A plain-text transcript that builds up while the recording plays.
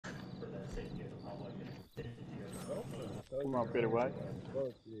Come on, Pretty White.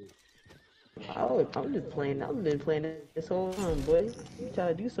 I'm just playing. I've been playing this whole time, boy. You try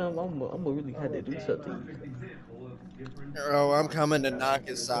to do something, I'm gonna really have to do something. Oh, I'm coming to knock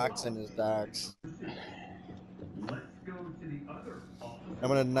his socks in his docks. I'm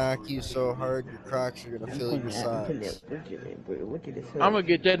gonna knock you so hard your Crocs are gonna fill your I'm putting that socks. work in it, boy. Look at this I'm health. gonna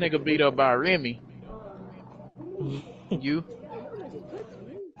get that nigga beat up by Remy. You?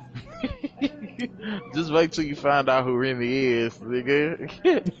 Just wait till you find out who Remy is, nigga.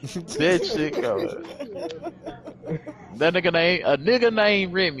 That shit coming. That nigga name a nigga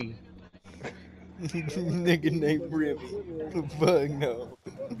named Remy. Nigga named Remy. Fuck no.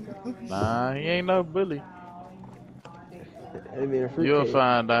 Nah, he ain't no bully. I mean, a You'll fruitcake.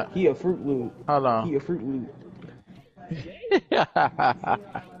 find out. He a Fruit Loop. Hold on. He a Fruit Loop.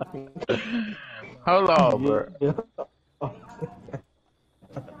 Hold on, bro. Yeah.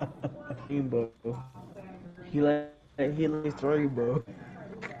 Bro. He like throwing, bro.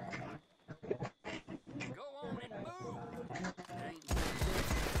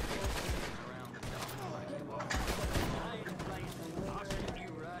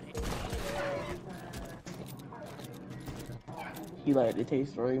 He like to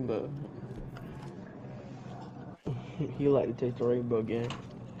taste the rainbow. He like to taste the rainbow again.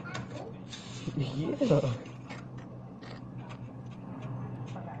 Yeah.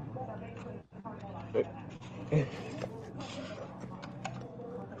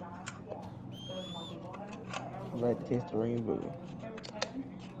 He like to taste the rainbow.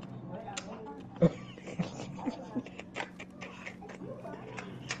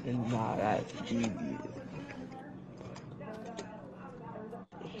 Nah, that's devious.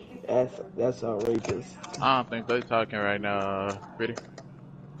 That's outrageous. I don't think they talking right now, Pretty.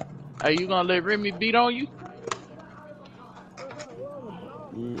 Hey, you gonna let Remy beat on you?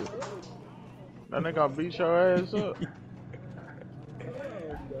 Yeah. That nigga gonna beat your ass up.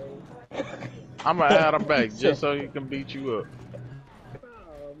 I'm gonna add him back just so he can beat you up.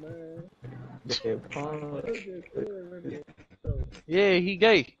 Yeah, he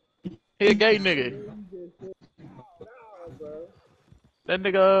gay. He a gay nigga. That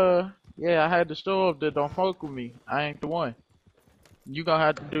nigga, yeah, I had to show up that don't fuck with me. I ain't the one. You gonna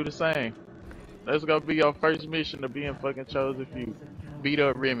have to do the same. That's gonna be your first mission of being fucking chosen few. Beat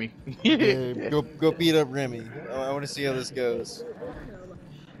up Remy. Yeah, go beat up Remy. I want to see how this goes.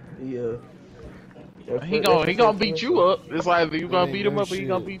 Yeah. he That's the gonna first beat you mission. up. It's like you That gonna ain't beat him no up or he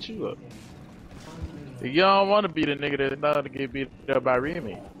gonna shit. beat you up. You don't want to be the nigga that's not to get beat up by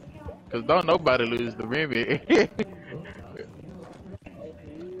Remy. Cause don't nobody lose to Remy.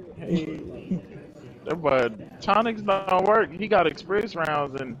 But tonics don't work. He got express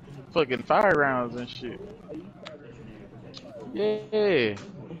rounds and fucking fire rounds and shit. Yeah.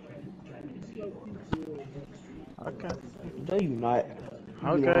 Okay. No, you not. You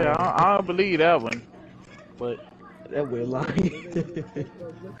be Okay. lying. I don't believe that one. But That way lying.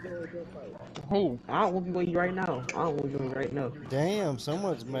 who? I don't want to be with you right now. I don't want to be with you right now. Damn,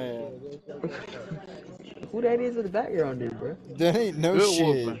 someone's mad. Who that is in the background there, bro? That ain't no Good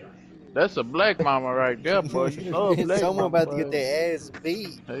shit. whooping. That's a black mama right there, boy. You know a It's black someone mama, about to get boy. their ass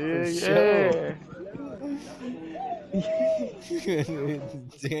beat for Yeah, sure. yeah.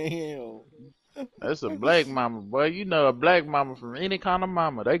 Damn. That's a black mama, boy. You know a black mama from any kind of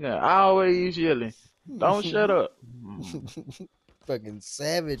mama. They can always yelling. Don't shut up. Fucking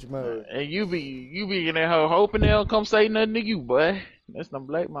savage mode. And you be in that hoe hoping they don't come say nothing to you, boy. That's them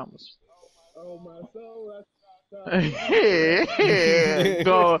black mamas. Yeah,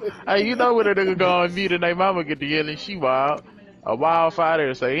 go. Hey, you know when a nigga go on mute and they mama get to yelling, she wild. A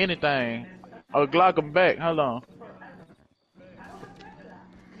wildfire say anything. Oh, Glock 'em back. Hold on.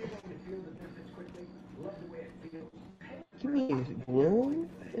 You mean gloom?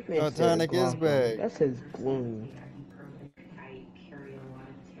 This man Oh, said Tonic is Glockum. back. That says gloom.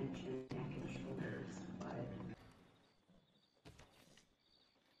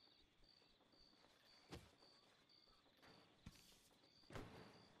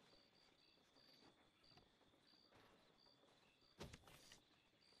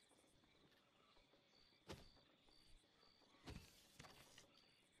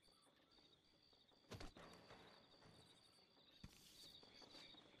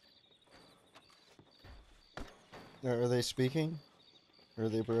 Are they speaking? Or are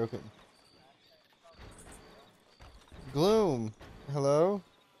they broken? Gloom! Hello?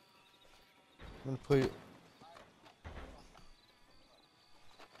 I'm gonna put.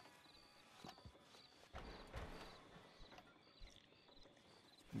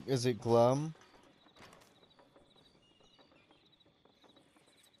 Is it Glum?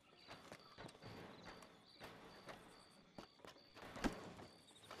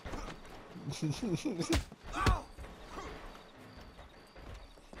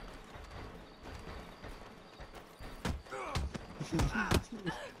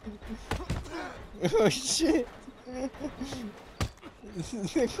 Oh shit.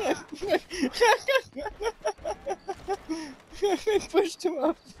 I pushed him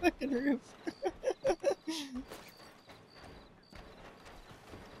off the fucking roof.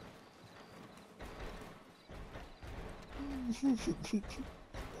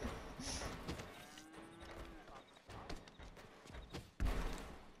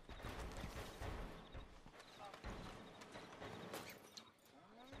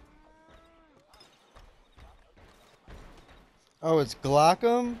 Oh, it's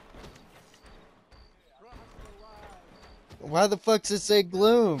Glockum? Why the fuck does it say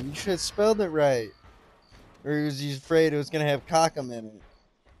Gloom? You should have spelled it right. Or was he afraid it was gonna have Cockum in it?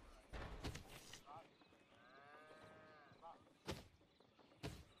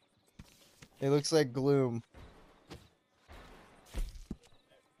 It looks like Gloom.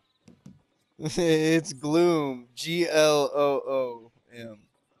 It's Gloom. Gloom.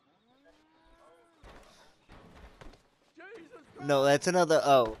 No, that's another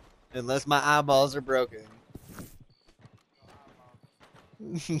O. Unless my eyeballs are broken.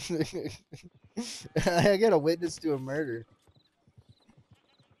 I got a witness to a murder.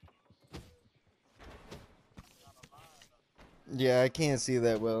 Yeah, I can't see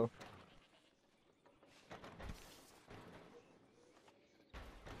that well.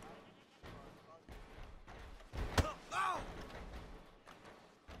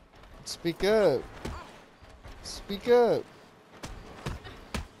 Speak up. Speak up.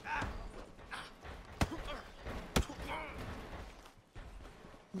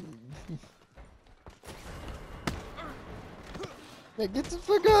 Hey, get the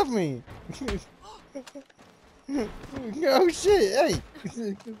fuck off me. Oh shit, hey.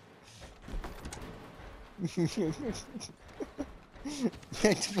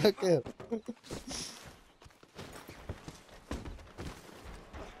 Back the fuck up.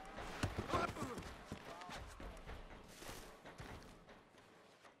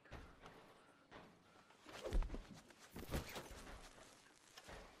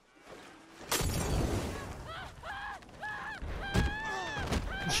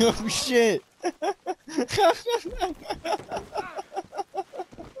 Oh shit!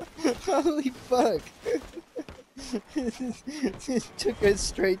 Holy fuck! This took us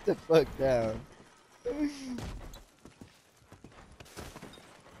straight the fuck down.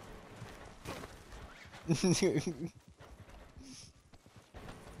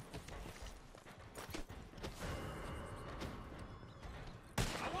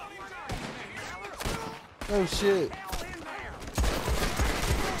 Oh shit!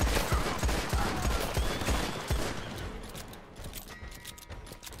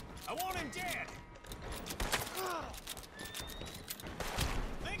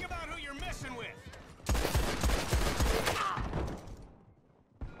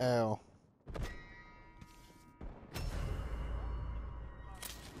 Ow.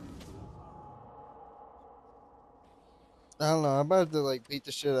 I don't know, I'm about to like beat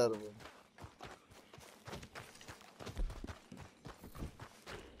the shit out of him.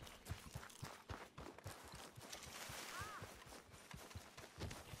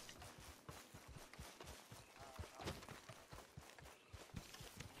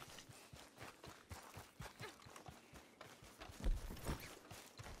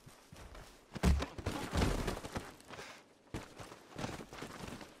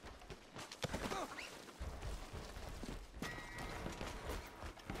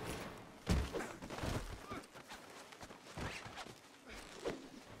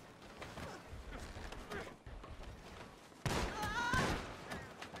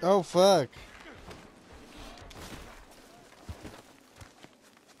 Oh fuck.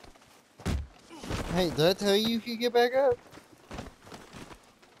 Hey, did I tell you could get back up?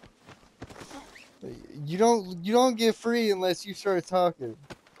 You don't get free unless you start talking.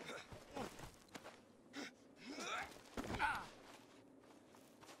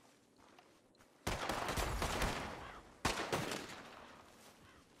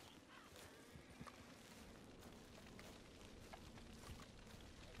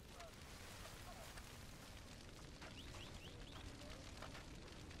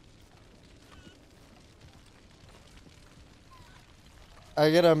 I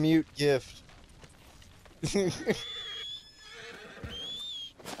got a mute gift. Oh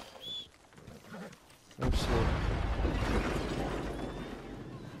shit.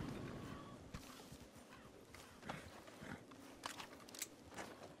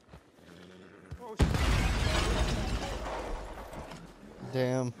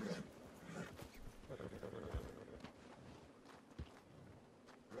 Damn.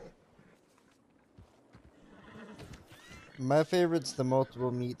 My favorite's the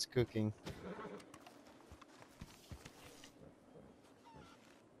multiple meats cooking.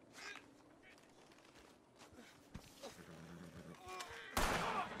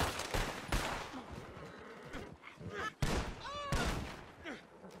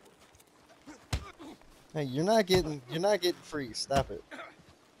 Hey, you're not getting free. Stop it.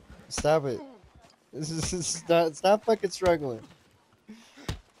 Stop it. Stop fucking struggling.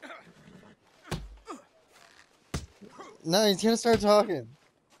 No, he's gonna start talking.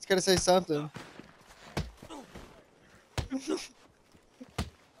 He's gotta say something.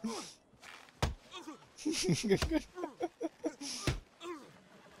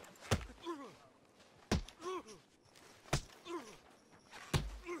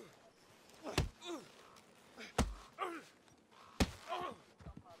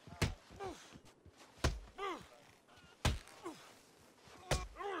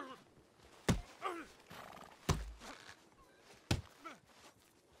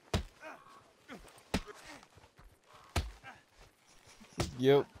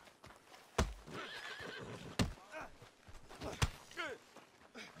 Yep.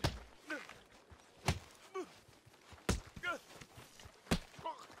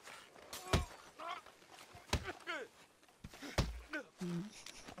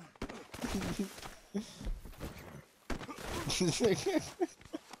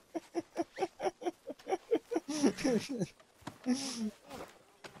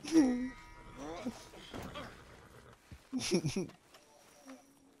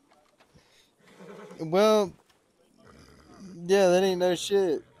 Well, yeah, that ain't no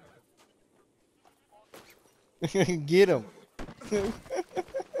shit. Get him.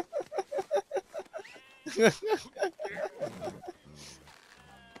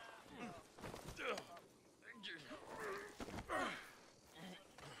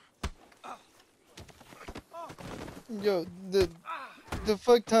 Yo, the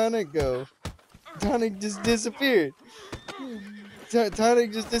fuck Tonic go? Tonic just disappeared.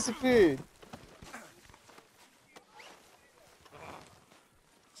 Tonic just disappeared.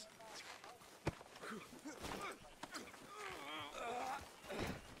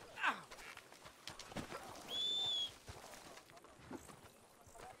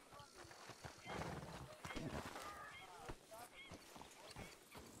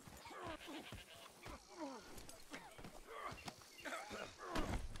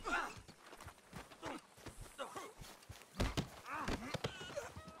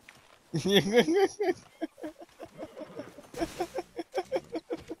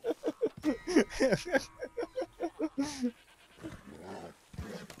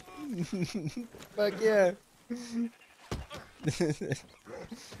 Fuck yeah.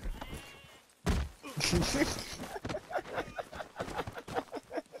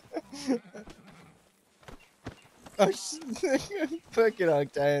 Oh shit. Fucking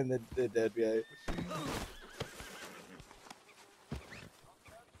Octane, the dead guy.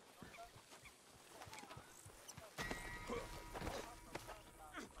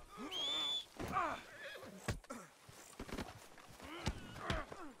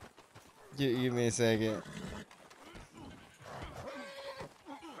 Give me a second.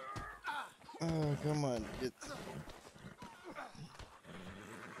 Oh, come on.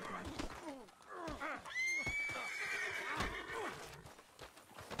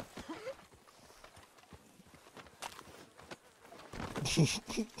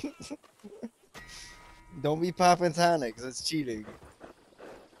 Don't be popping tonics. That's cheating.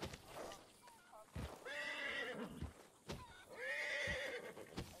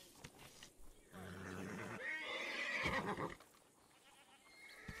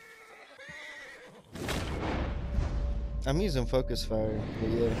 I'm using focus fire, but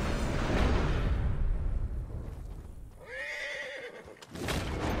yeah.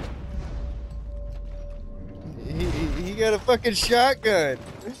 He got a fucking shotgun.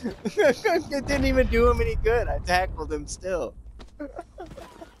 It didn't even do him any good. I tackled him still.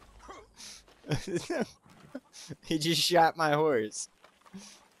 He just shot my horse.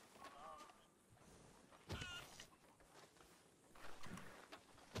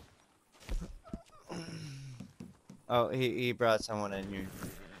 Oh, he brought someone in here.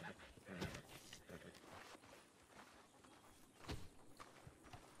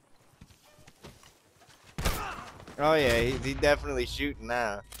 Oh yeah, he's definitely shooting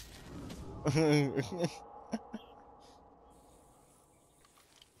now.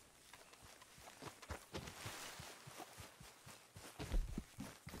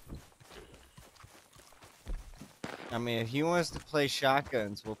 I mean, if he wants to play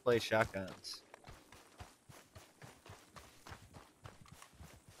shotguns, we'll play shotguns.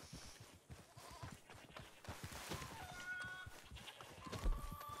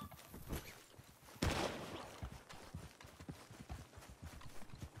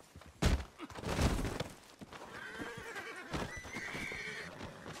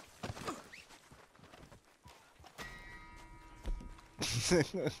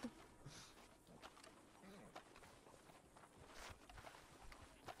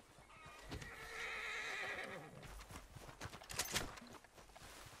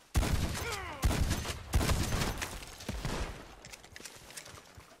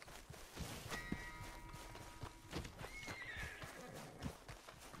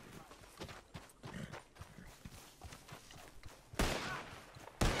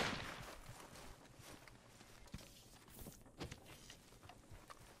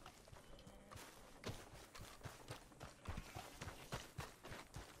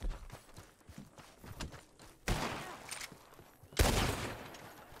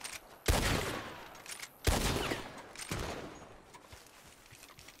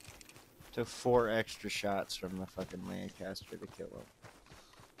 Took 4 extra shots from the fucking Lancaster to kill him.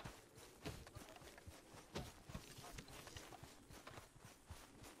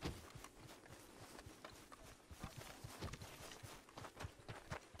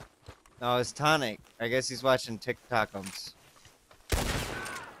 No, it's Tonic. I guess he's watching TikTokums.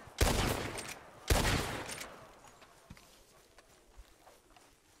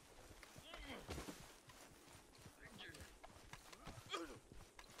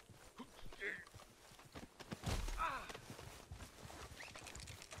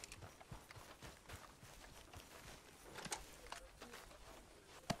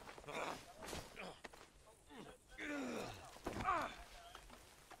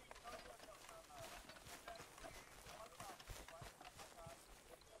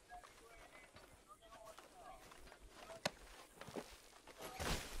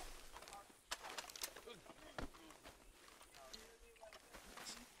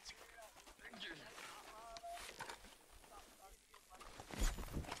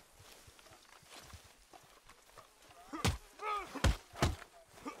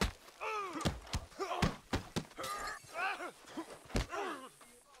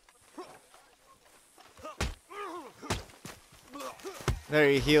 There,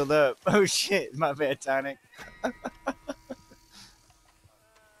 he healed up. Oh shit, my bad, Tonic.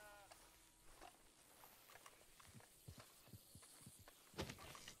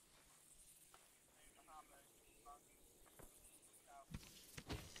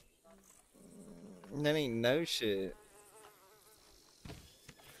 That ain't no shit.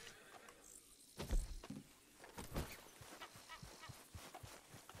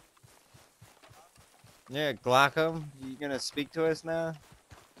 Yeah, Glockum, you gonna speak to us now?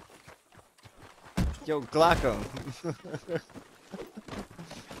 Yo, Glockum.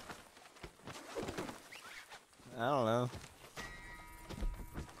 I don't know.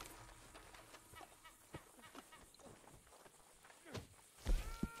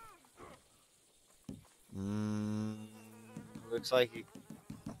 Looks like he...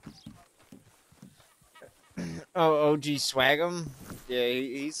 Oh, OG Swag'em? Yeah,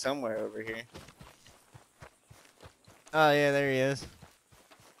 he's somewhere over here. Oh, yeah, there he is.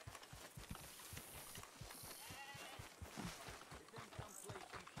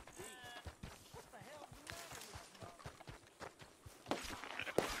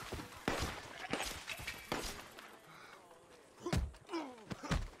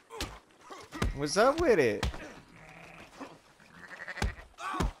 What's up with it?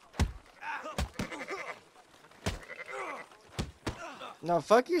 No,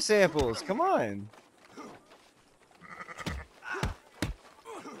 fuck your samples. Come on.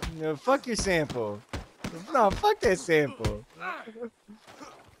 No, fuck your sample. No, fuck that sample.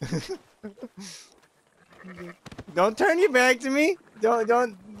 Don't turn your back to me. Don't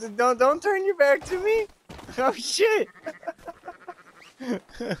turn your back to me. Oh shit.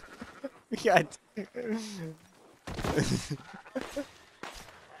 God.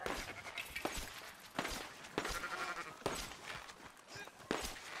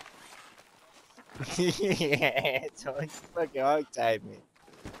 Yeah, so you fucking hog-tied me.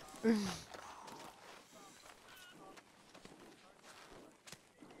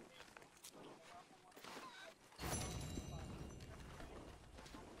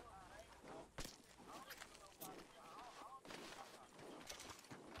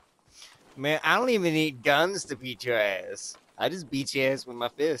 Man, I don't even need guns to beat your ass. I just beat your ass with my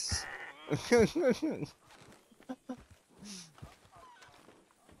fists.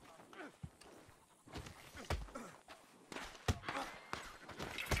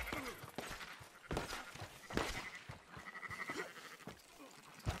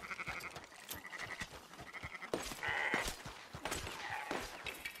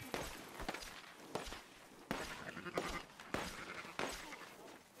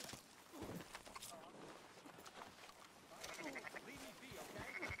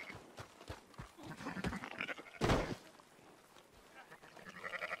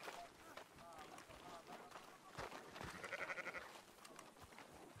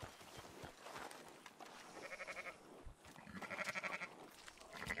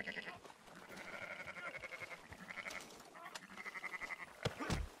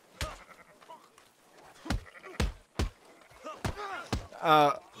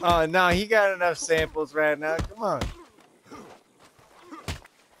 Oh no, he got enough samples right now. Come on.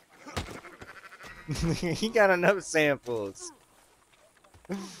 He got enough samples.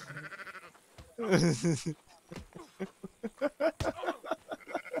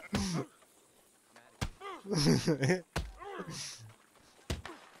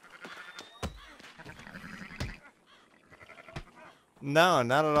 No,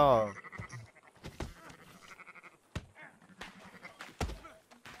 not at all.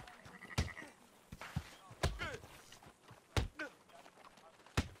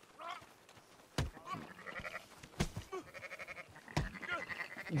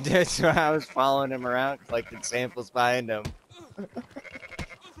 That's why I was following him around, collecting samples behind him.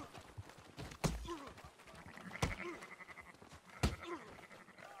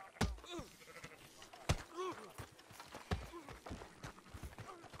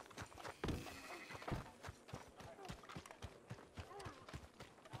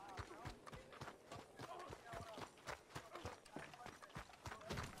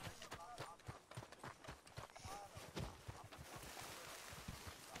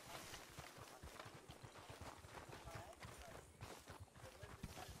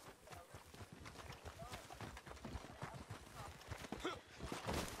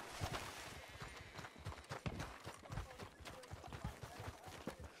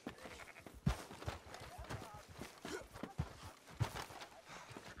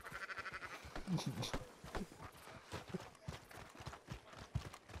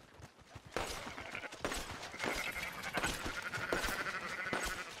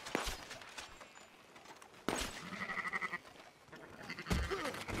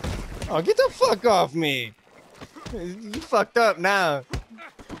 Oh, get the fuck off me! You fucked up now.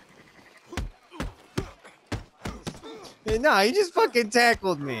 No, he just fucking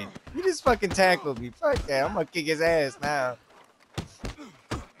tackled me. You just fucking tackled me. Fuck that. I'm gonna kick his ass now.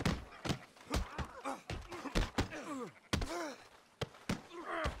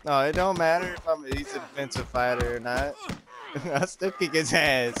 No, it don't matter if he's a defensive fighter or not. I'll still kick his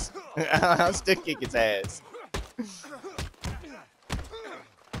ass. I'll still kick his ass.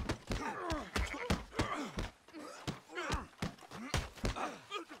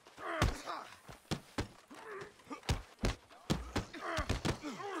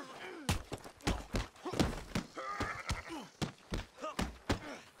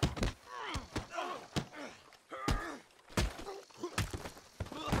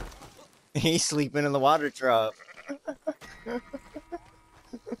 He's sleeping in the water trough.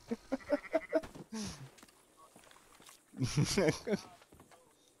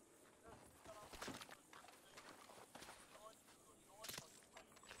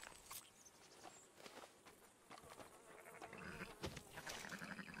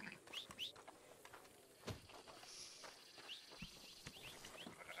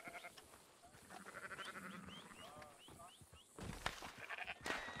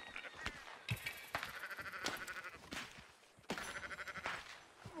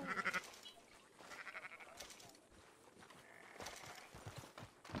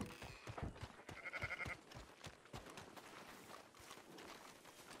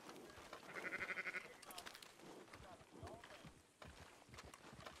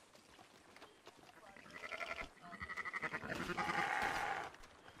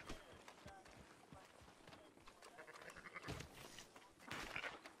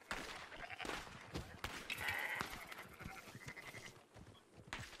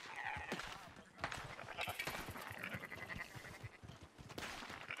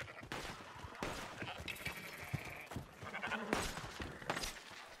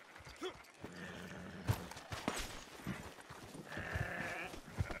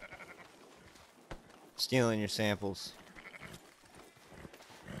 Stealing your samples.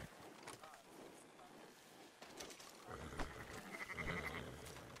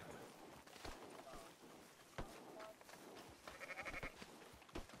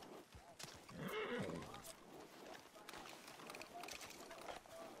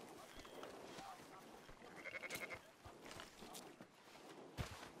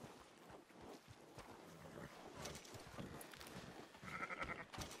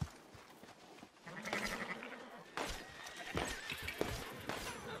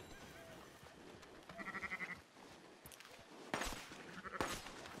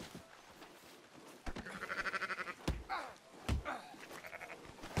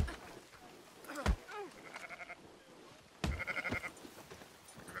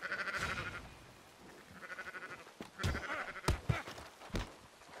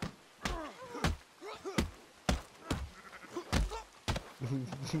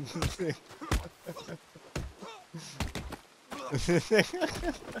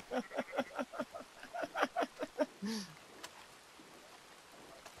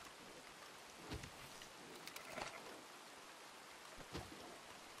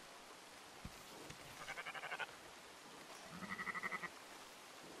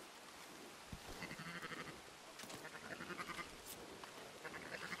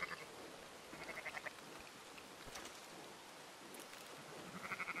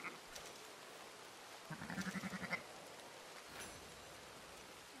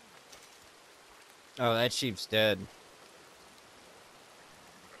 Oh, that sheep's dead.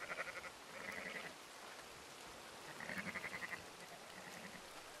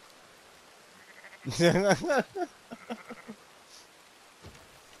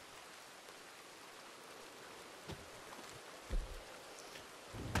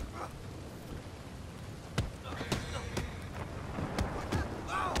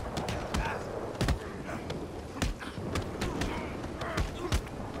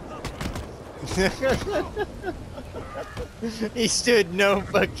 He stood no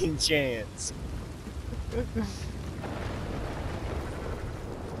fucking chance.